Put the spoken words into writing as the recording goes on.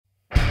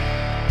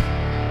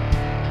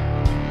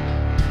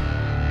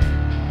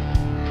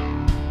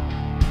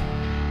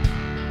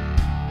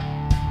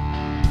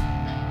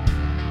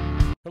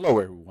Hello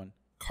everyone,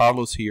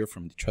 Carlos here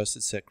from the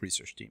Trusted Sec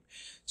Research Team.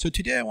 So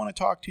today I want to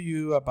talk to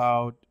you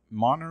about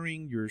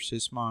monitoring your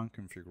Sysmon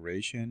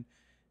configuration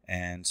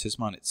and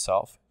Sysmon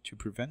itself to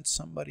prevent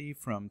somebody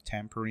from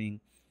tampering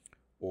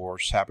or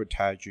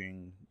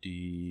sabotaging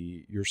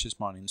your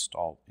Sysmon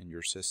install in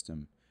your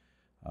system.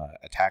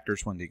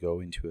 Attackers, when they go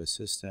into a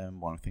system,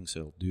 one of the things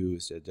they'll do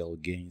is that they'll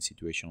gain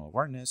situational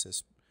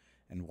awareness,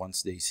 and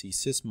once they see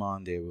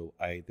Sysmon, they will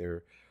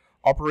either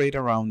operate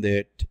around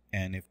it,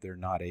 and if they're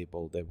not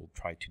able, they will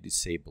try to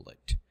disable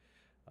it.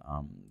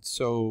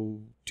 So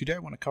today I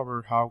want to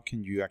cover how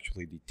can you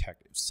actually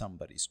detect if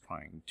somebody's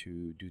trying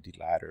to do the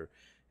latter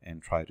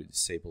and try to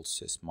disable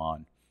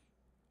Sysmon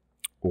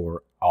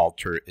or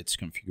alter its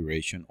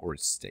configuration or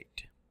its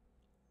state.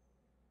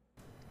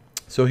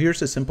 So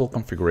here's a simple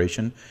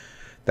configuration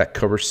that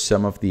covers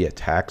some of the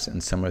attacks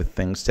and some of the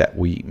things that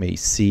we may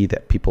see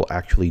that people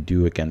actually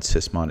do against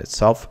Sysmon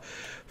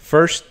itself.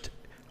 First,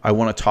 I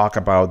want to talk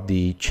about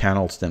the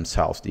channels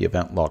themselves, the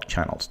event log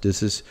channels.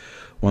 This is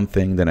one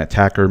thing that an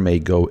attacker may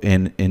go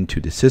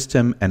into the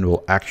system and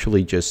will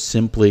actually just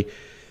simply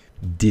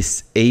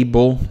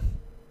disable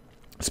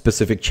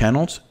specific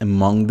channels.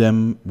 Among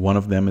them, one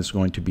of them is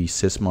going to be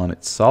Sysmon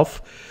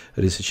itself.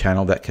 It is a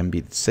channel that can be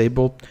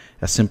disabled.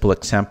 A simple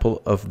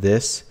example of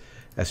this,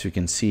 as you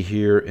can see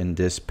here in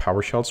this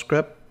PowerShell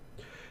script,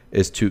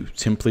 is to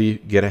simply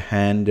get a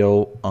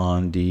handle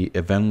on the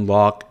event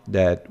log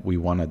that we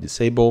want to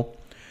disable.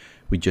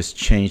 We just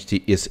change the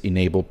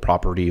isEnabled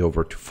property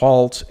over to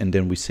false, and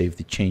then we save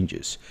the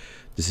changes.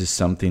 This is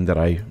something that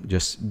I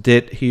just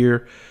did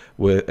here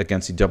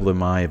against the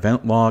WMI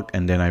event log,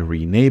 and then I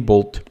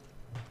re-enabled.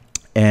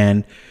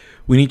 And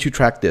we need to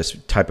track this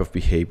type of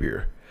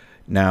behavior.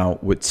 Now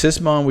with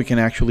Sysmon, we can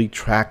actually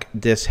track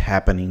this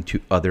happening to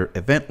other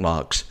event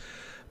logs,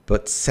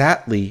 but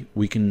sadly,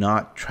 we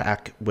cannot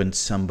track when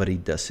somebody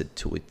does it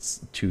to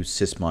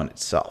Sysmon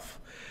itself.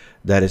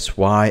 That is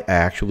why I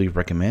actually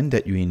recommend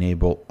that you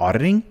enable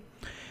auditing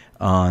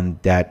on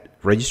that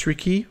registry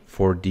key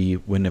for the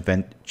Win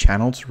Event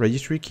Channels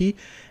registry key.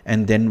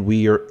 And then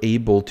we are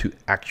able to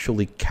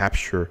actually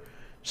capture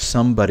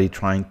somebody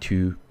trying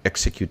to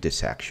execute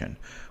this action,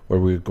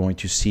 where we're going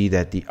to see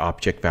that the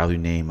object value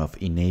name of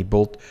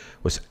enabled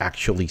was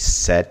actually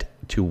set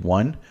to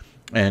 1.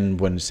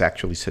 And when it's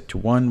actually set to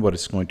 1, what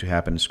is going to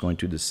happen is going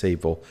to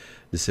disable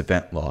this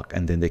event log.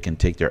 And then they can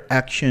take their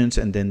actions,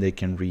 and then they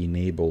can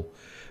re-enable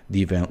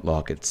the event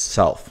log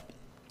itself.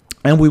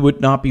 And we would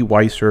not be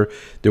wiser.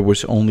 There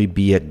would only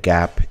be a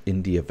gap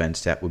in the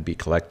events that would be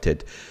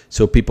collected.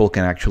 So people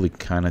can actually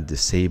kind of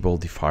disable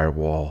the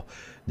firewall.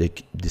 They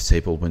can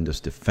disable Windows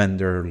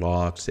Defender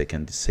logs. They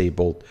can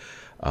disable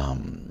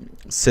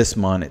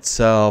Sysmon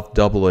itself,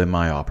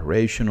 WMI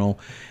operational,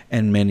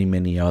 and many,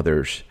 many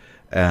others.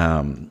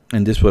 And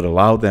this would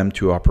allow them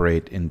to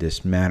operate in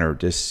this manner.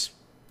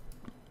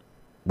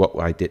 What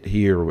I did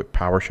here with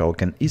PowerShell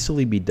can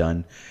easily be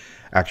done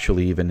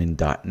actually even in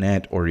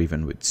 .NET or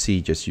even with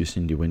C, just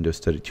using the Windows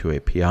 32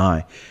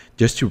 API,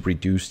 just to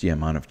reduce the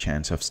amount of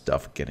chance of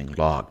stuff getting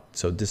logged.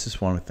 So this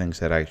is one of the things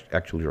that I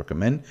actually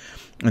recommend,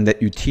 and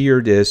that you tier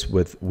this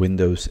with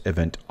Windows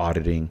Event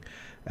Auditing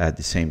at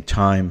the same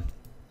time.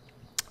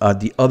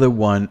 The other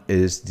one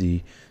is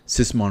the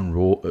Sysmon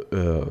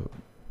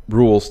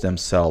rules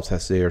themselves,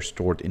 as they are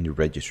stored in the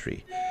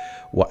registry.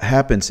 What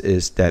happens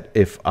is that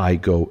if I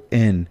go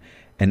in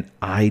and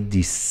I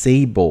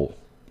disable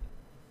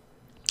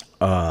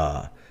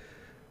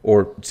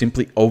or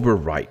simply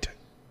overwrite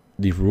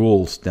the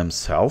rules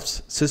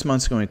themselves, Sysmon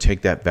is going to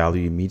take that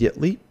value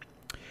immediately,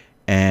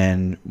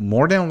 and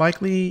more than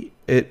likely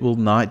it will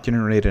not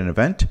generate an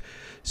event.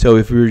 So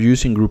if we're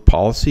using group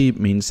policy, it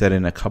means that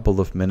in a couple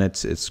of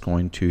minutes it's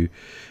going to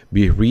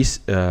be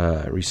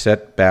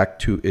reset back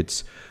to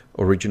its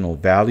original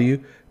value.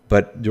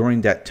 But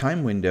during that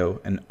time window,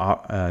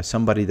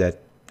 somebody that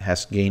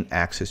has gained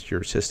access to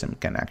your system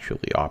can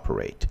actually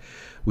operate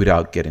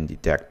without getting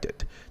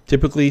detected.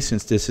 Typically,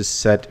 since this is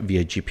set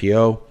via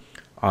GPO,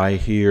 I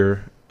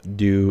here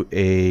do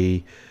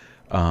a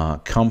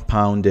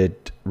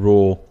compounded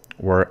rule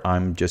where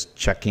I'm just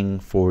checking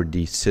for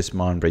the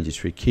Sysmon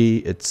registry key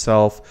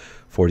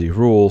itself for the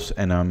rules,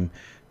 and I'm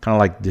kind of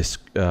like this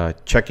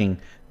checking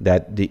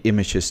that the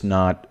image is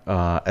not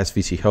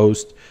SVC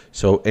host.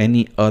 So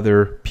any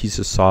other piece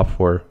of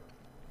software,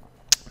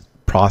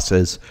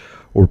 process,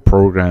 or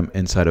program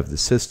inside of the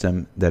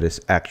system that is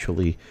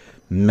actually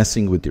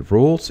messing with the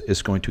rules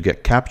is going to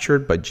get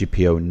captured, but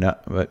GPO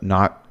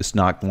is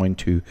not going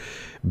to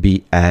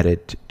be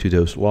added to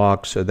those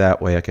logs. So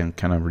that way I can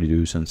kind of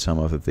reduce on some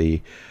of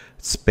the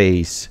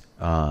space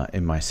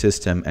in my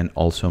system, and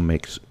also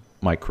makes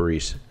my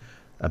queries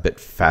a bit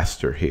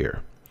faster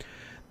here.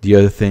 The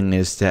other thing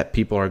is that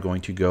people are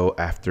going to go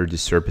after the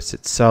service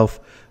itself.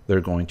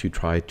 They're going to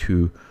try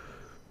to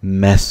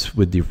mess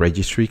with the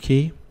registry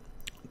key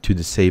to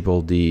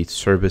disable the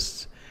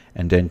service,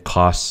 and then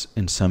cause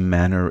in some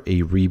manner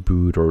a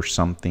reboot or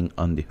something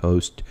on the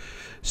host.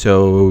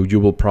 So you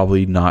will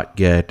probably not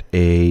get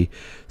a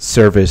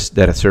service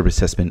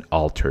has been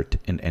altered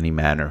in any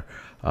manner.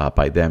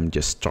 by them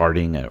just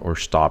starting or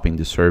stopping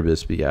the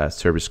service via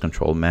service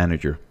control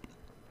manager.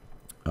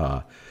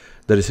 That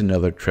is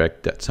another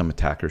trick that some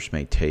attackers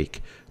may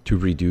take to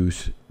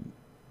reduce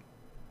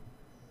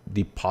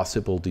the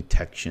possible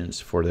detections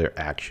for their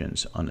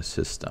actions on a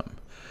system.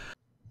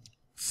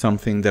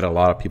 Something that a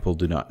lot of people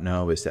do not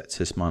know is that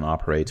Sysmon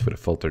operates with a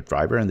filter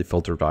driver, and the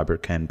filter driver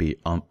can be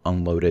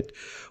unloaded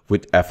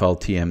with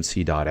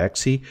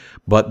fltmc.exe,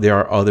 but there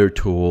are other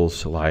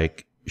tools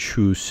like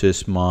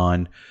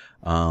Sysmon,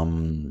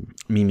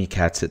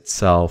 Mimikatz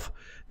itself,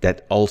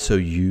 that also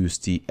use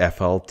the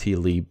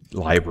FLT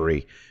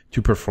library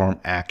to perform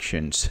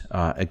actions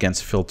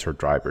against filter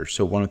drivers.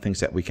 So one of the things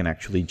that we can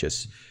actually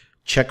just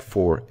check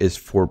for is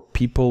for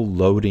people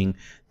loading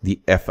the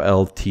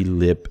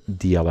FLT-lib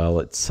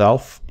DLL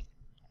itself.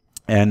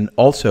 And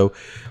also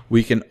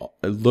we can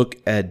look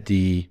at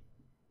the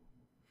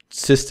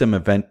system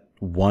event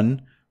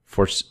 1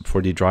 for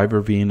the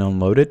driver being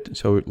unloaded.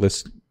 So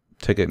let's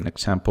take an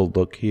example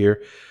look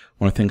here.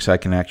 One of the things I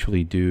can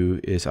actually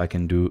do is I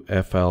can do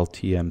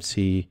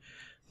fltmc.exe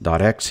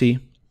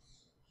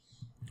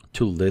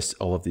to list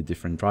all of the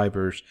different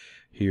drivers.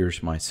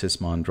 Here's my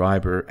Sysmon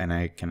driver, and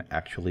I can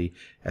actually,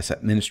 as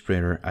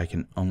administrator, I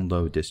can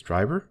unload this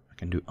driver. I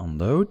can do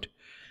unload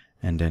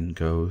and then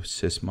go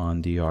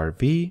Sysmon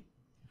drv.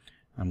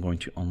 I'm going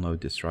to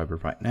unload this driver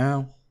right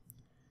now.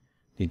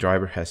 The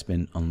driver has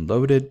been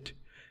unloaded,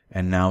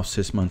 and now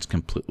Sysmon's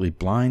completely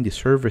blind. The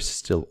service is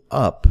still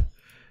up,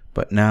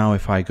 but now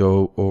if I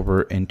go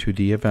over into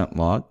the event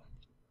log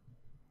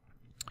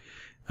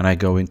and I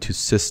go into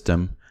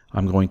system,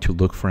 I'm going to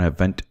look for an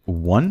event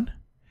 1,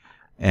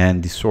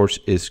 and the source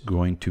is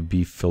going to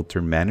be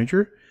filter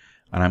manager,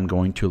 and I'm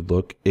going to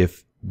look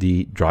if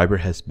the driver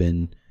has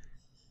been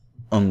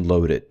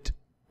unloaded.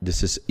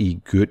 This is a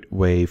good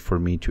way for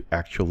me to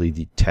actually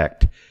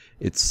detect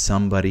if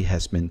somebody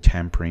has been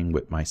tampering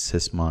with my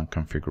Sysmon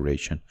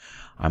configuration.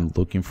 I'm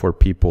looking for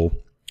people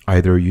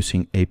either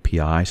using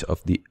APIs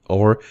of the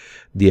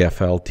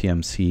fltmc.exe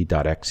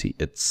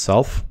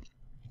itself.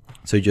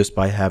 So just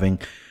by having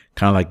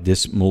kind of like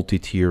this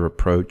multi-tier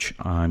approach,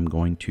 I'm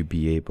going to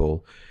be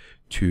able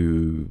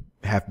to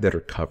have better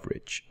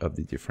coverage of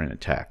the different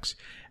attacks.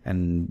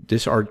 And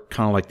these are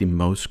kind of like the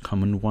most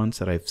common ones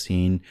that I've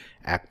seen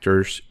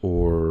actors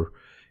or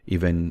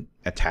even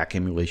attack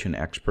emulation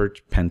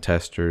experts, pen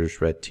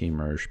testers, red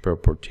teamers,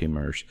 purple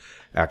teamers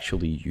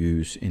actually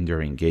use in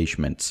their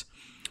engagements.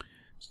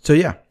 So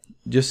yeah,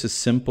 just a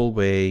simple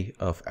way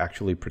of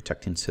actually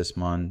protecting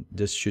Sysmon.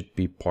 This should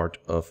be part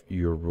of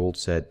your rule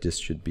set. This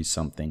should be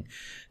something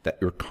that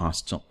you're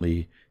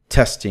constantly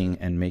testing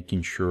and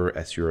making sure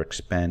as you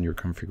expand your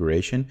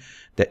configuration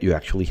that you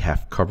actually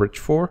have coverage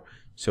for.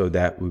 So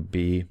that would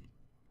be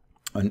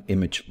an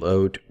image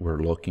load.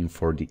 We're looking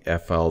for the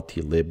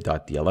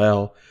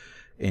fltlib.dll.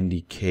 In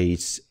the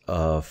case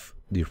of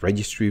the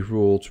registry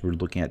rules, we're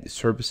looking at the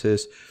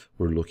services.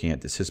 We're looking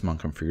at the Sysmon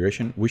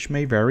configuration, which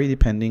may vary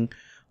depending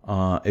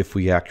if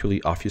we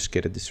actually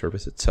obfuscated the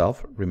service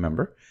itself,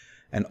 remember.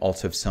 And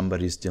also if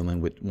somebody's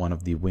dealing with one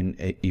of the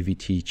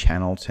WinEVT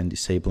channels and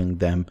disabling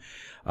them,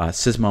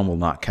 Sysmon will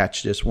not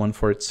catch this one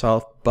for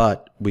itself,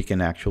 but we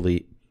can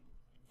actually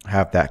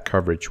have that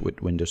coverage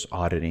with Windows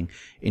auditing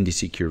in the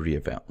security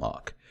event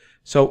log.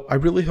 So I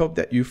really hope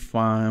that you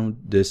found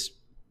this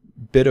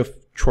bit of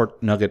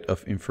short nugget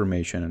of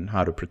information on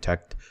how to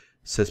protect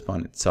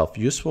Sysmon itself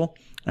useful.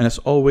 And as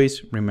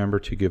always, remember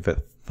to give it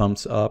a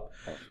thumbs up,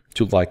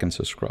 to like and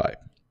subscribe.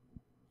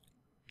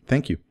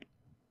 Thank you.